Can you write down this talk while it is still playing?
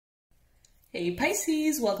Hey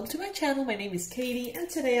Pisces, welcome to my channel. My name is Katie and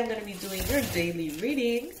today I'm going to be doing your daily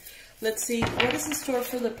reading. Let's see what is in store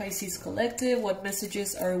for the Pisces collective, what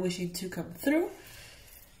messages are wishing to come through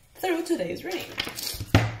today's reading.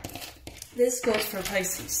 This goes for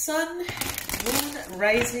Pisces Sun, Moon,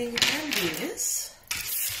 Rising, and Venus.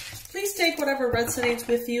 Please take whatever resonates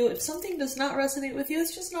with you. If something does not resonate with you,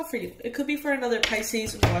 it's just not for you. It could be for another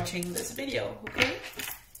Pisces watching this video, okay?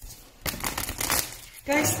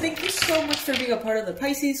 Guys, thank you so much for being a part of the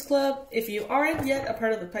Pisces Club. If you aren't yet a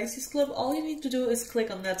part of the Pisces Club, all you need to do is click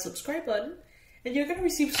on that subscribe button and you're going to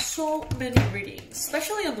receive so many readings,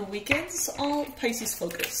 especially on the weekends, all Pisces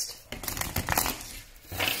focused.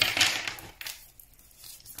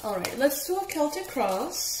 Alright, let's do a Celtic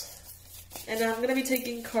cross, and I'm going to be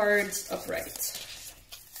taking cards upright.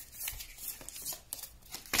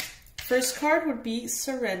 First card would be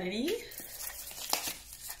Serenity,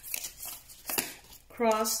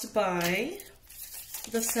 crossed by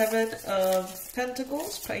the Seven of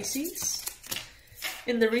Pentacles, Pisces.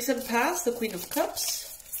 In the recent past, the Queen of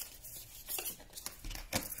Cups,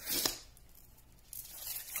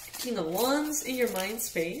 King of Wands in your mind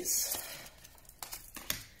space,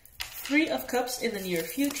 Three of Cups in the near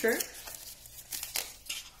future,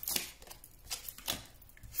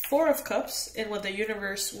 Four of Cups in what the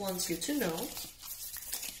universe wants you to know,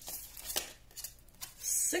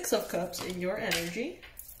 Six of Cups in your energy,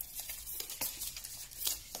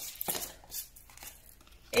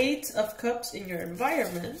 Eight of Cups in your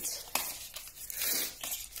environment,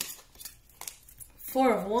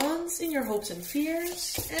 Four of Wands in your hopes and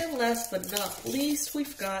fears, and last but not least,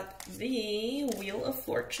 we've got the Wheel of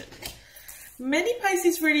Fortune. Many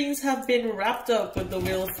Pisces readings have been wrapped up with the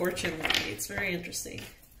Wheel of Fortune lately. It's very interesting.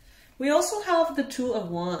 We also have the Two of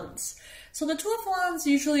Wands. So the Two of Wands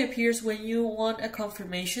usually appears when you want a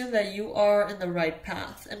confirmation that you are in the right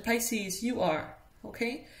path. And Pisces, you are,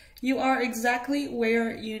 okay? You are exactly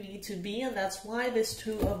where you need to be, and that's why this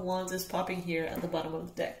Two of Wands is popping here at the bottom of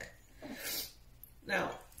the deck.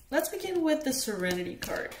 Now, let's begin with the Serenity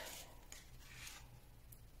card.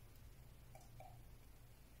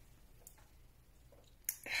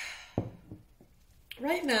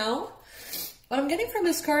 Right now, what I'm getting from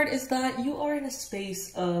this card is that you are in a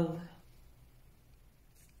space of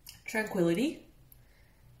tranquility,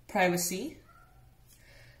 privacy.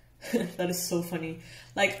 That is so funny.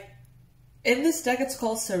 Like, in this deck, it's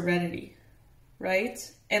called Serenity, right?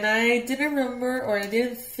 And I didn't remember, or I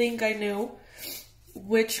didn't think I knew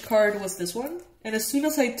which card was this one. And as soon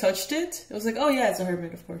as I touched it, it was like, oh yeah, it's a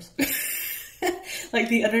Hermit, of course. Like,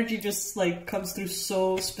 the energy just, like, comes through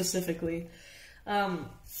so specifically.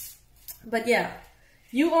 But yeah,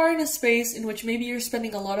 you are in a space in which maybe you're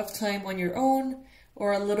spending a lot of time on your own,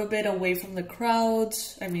 or a little bit away from the crowd.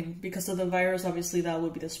 I mean, because of the virus, obviously that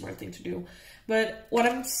would be the smart thing to do. But what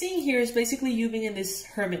I'm seeing here is basically you being in this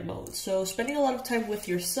hermit mode. So spending a lot of time with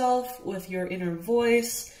yourself, with your inner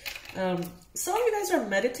voice. Some of you guys are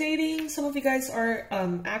meditating. Some of you guys are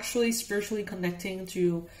actually spiritually connecting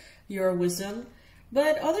to your wisdom.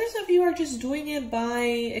 But others of you are just doing it by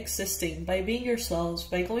existing, by being yourselves,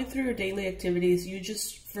 by going through your daily activities. You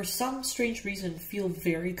just, for some strange reason, feel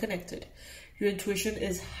very connected. Your intuition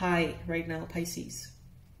is high right now, Pisces.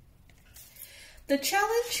 The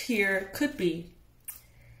challenge here could be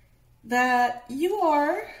that you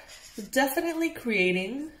are definitely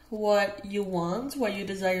creating what you want, what you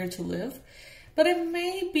desire to live, but it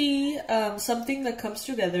may be something that comes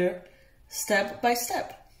together step by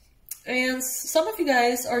step. And some of you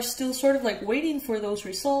guys are still sort of like waiting for those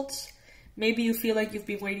results. Maybe you feel like you've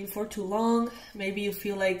been waiting for too long. Maybe you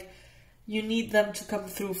feel like you need them to come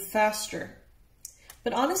through faster.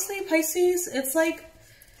 But honestly, Pisces, it's like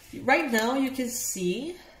right now you can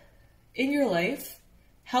see in your life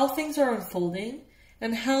how things are unfolding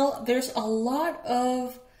and how there's a lot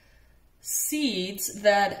of seeds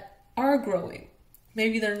that are growing.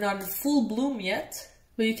 Maybe they're not in full bloom yet,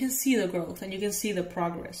 but you can see the growth and you can see the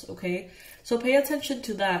progress, okay? So pay attention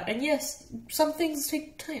to that. And yes, some things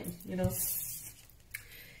take time, you know.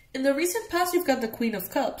 In the recent past, you've got the Queen of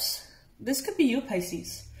Cups. This could be you,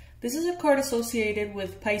 Pisces. This is a card associated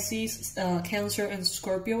with Pisces, Cancer, and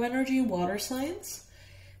Scorpio energy, water signs.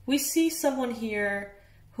 We see someone here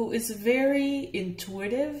who is very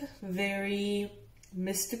intuitive, very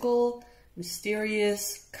mystical,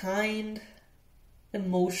 mysterious, kind,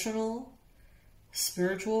 emotional,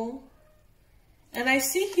 spiritual. And I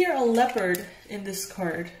see here a leopard in this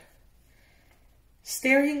card,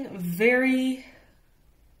 staring very,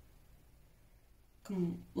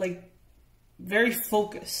 like, very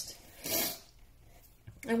focused.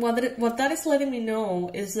 And what that is letting me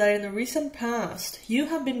know is that in the recent past, you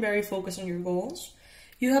have been very focused on your goals.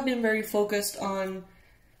 You have been very focused on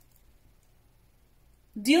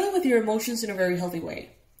dealing with your emotions in a very healthy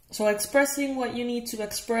way. So expressing what you need to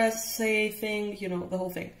express, say, think, you know, the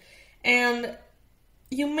whole thing. And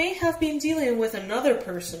you may have been dealing with another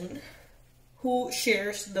person who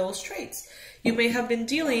shares those traits. You may have been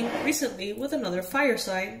dealing recently with another water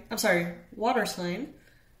sign,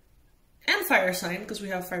 and fire sign, because we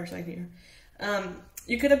have fire sign here.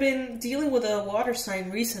 You could have been dealing with a water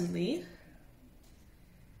sign recently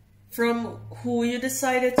from who you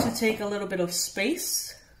decided to take a little bit of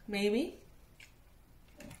space, maybe.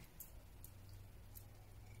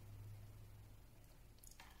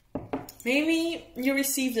 Maybe you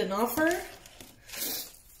received an offer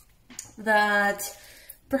that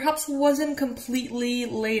perhaps wasn't completely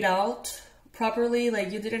laid out properly,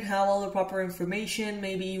 like you didn't have all the proper information.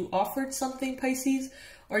 Maybe you offered something, Pisces,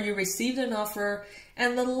 or you received an offer,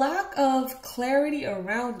 and the lack of clarity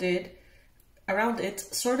around it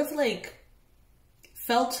sort of like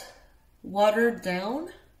felt watered down,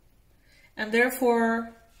 and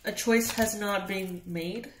therefore a choice has not been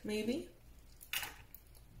made, maybe.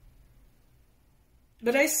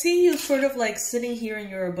 But I see you sort of like sitting here in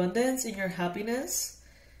your abundance, in your happiness,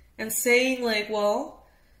 and saying like, well,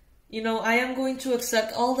 you know, I am going to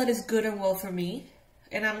accept all that is good and well for me,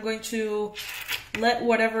 and I'm going to let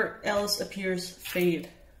whatever else appears fade.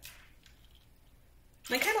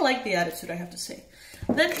 And I kind of like the attitude, I have to say.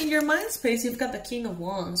 Then in your mind space, you've got the King of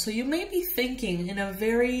Wands. So you may be thinking in a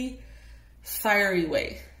very fiery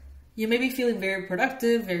way. You may be feeling very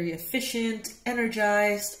productive, very efficient,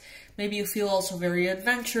 energized. Maybe you feel also very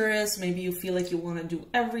adventurous. Maybe you feel like you want to do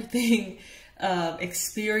everything,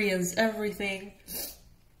 experience everything.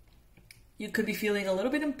 You could be feeling a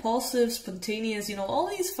little bit impulsive, spontaneous, you know, all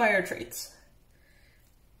these fire traits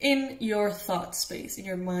in your thought space, in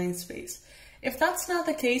your mind space. If that's not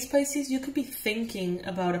the case, Pisces, you could be thinking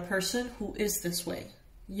about a person who is this way.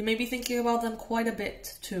 You may be thinking about them quite a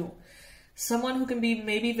bit too. Someone who can be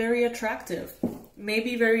maybe very attractive,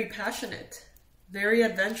 maybe very passionate, very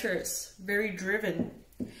adventurous, very driven.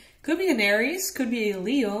 Could be an Aries, could be a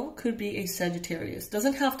Leo, could be a Sagittarius.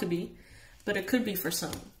 Doesn't have to be, but it could be for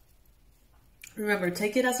some. Remember,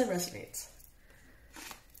 take it as it resonates.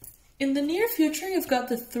 In the near future, you've got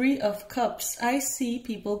the Three of Cups. I see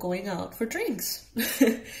people going out for drinks.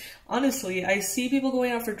 Honestly, I see people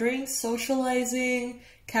going out for drinks, socializing,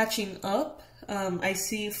 catching up. I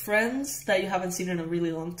see friends that you haven't seen in a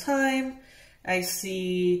really long time. I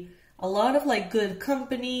see a lot of like good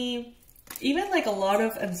company, even like a lot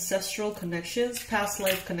of ancestral connections, past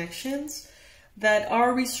life connections that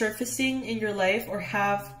are resurfacing in your life or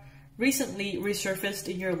have recently resurfaced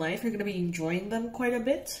in your life. You're going to be enjoying them quite a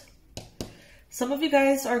bit. Some of you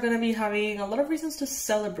guys are going to be having a lot of reasons to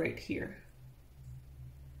celebrate here.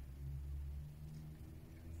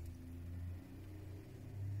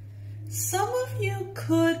 Some of you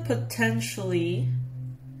could potentially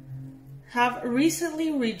have recently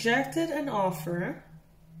rejected an offer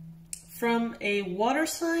from a water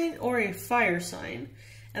sign or a fire sign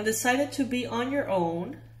and decided to be on your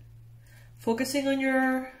own, focusing on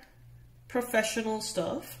your professional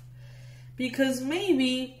stuff, because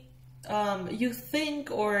maybe you think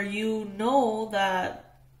or you know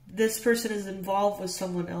that this person is involved with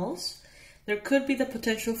someone else. There could be the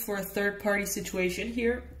potential for a third-party situation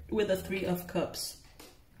here with the Three of Cups.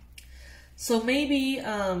 So maybe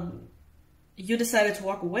you decided to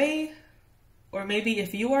walk away, or maybe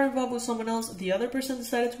if you are involved with someone else, the other person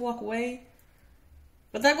decided to walk away.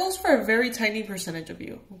 But that goes for a very tiny percentage of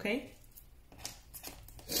you, okay?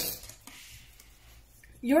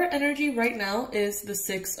 Your energy right now is the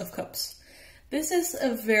Six of Cups. This is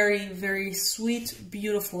a very, very sweet,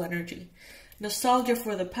 beautiful energy. Nostalgia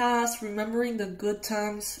for the past, remembering the good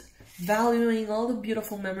times, valuing all the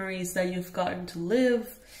beautiful memories that you've gotten to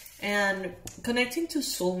live, and connecting to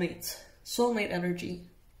soulmates, soulmate energy,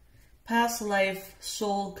 past life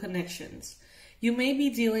soul connections. You may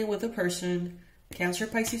be dealing with a person, Cancer,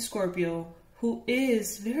 Pisces, Scorpio, who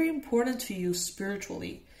is very important to you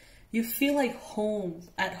spiritually. You feel like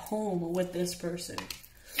at home with this person.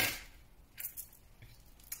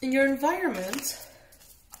 In your environment,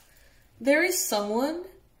 there is someone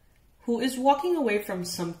who is walking away from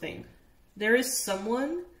something. There is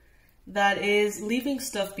someone that is leaving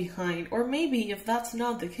stuff behind. Or maybe if that's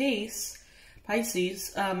not the case,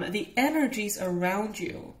 Pisces, the energies around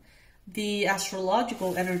you, the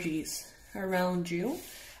astrological energies around you,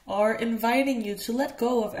 are inviting you to let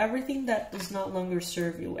go of everything that does not longer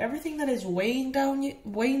serve you. Everything that is weighing down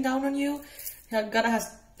on you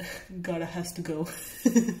gotta, has to go.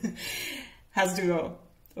 Has to go.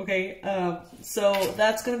 Okay, so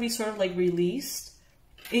that's gonna be sort of like released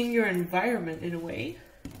in your environment in a way.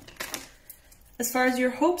 As far as your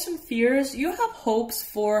hopes and fears, you have hopes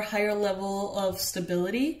for higher level of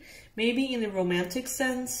stability, maybe in the romantic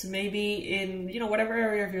sense, maybe in, you know, whatever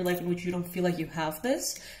area of your life in which you don't feel like you have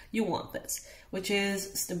this, you want this, which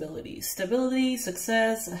is stability. Stability,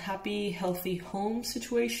 success, a happy, healthy home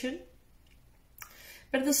situation.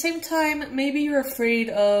 But at the same time, maybe you're afraid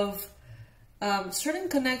of certain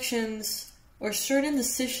connections or certain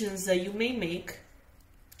decisions that you may make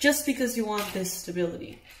just because you want this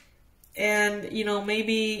stability. And, you know,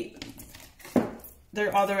 maybe there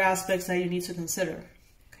are other aspects that you need to consider,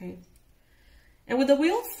 okay? And with the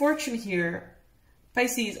Wheel of Fortune here,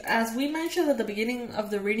 Pisces, as we mentioned at the beginning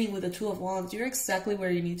of the reading with the Two of Wands, you're exactly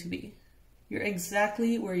where you need to be. You're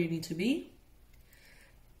exactly where you need to be.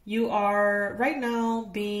 You are right now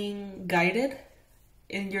being guided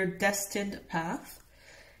in your destined path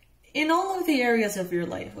in all of the areas of your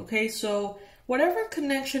life, okay? So whatever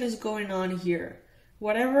connection is going on here,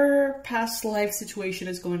 whatever past life situation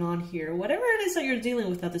is going on here, whatever it is that you're dealing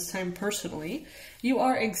with at this time personally, you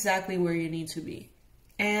are exactly where you need to be.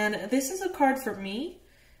 And this is a card for me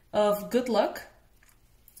of good luck,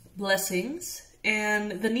 blessings,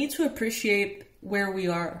 and the need to appreciate where we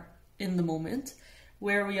are in the moment,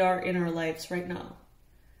 where we are in our lives right now.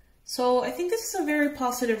 So I think this is a very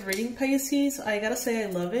positive reading, Pisces. I gotta say I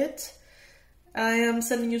love it. I am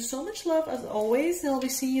sending you so much love as always, and I'll be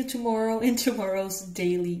seeing you tomorrow in tomorrow's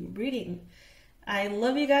daily reading. I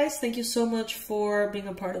love you guys. Thank you so much for being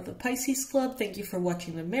a part of the Pisces Club. Thank you for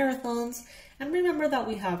watching the marathons. And remember that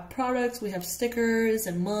we have products, we have stickers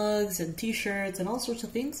and mugs and t-shirts and all sorts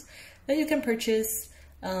of things that you can purchase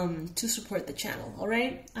to support the channel. All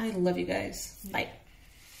right? I love you guys. Bye.